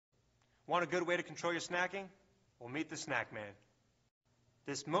Want a good way to control your snacking? Well, meet the Snack Man.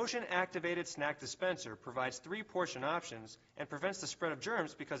 This motion-activated snack dispenser provides 3 portion options and prevents the spread of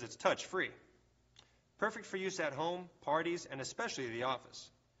germs because it's touch-free. Perfect for use at home, parties, and especially the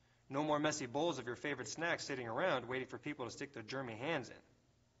office. No more messy bowls of your favorite snacks sitting around waiting for people to stick their germy hands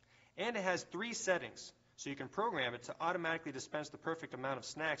in. And it has 3 settings, so you can program it to automatically dispense the perfect amount of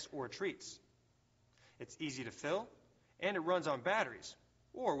snacks or treats. It's easy to fill, and it runs on batteries,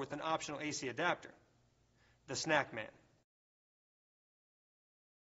 or with an optional AC adapter. The Snack Man.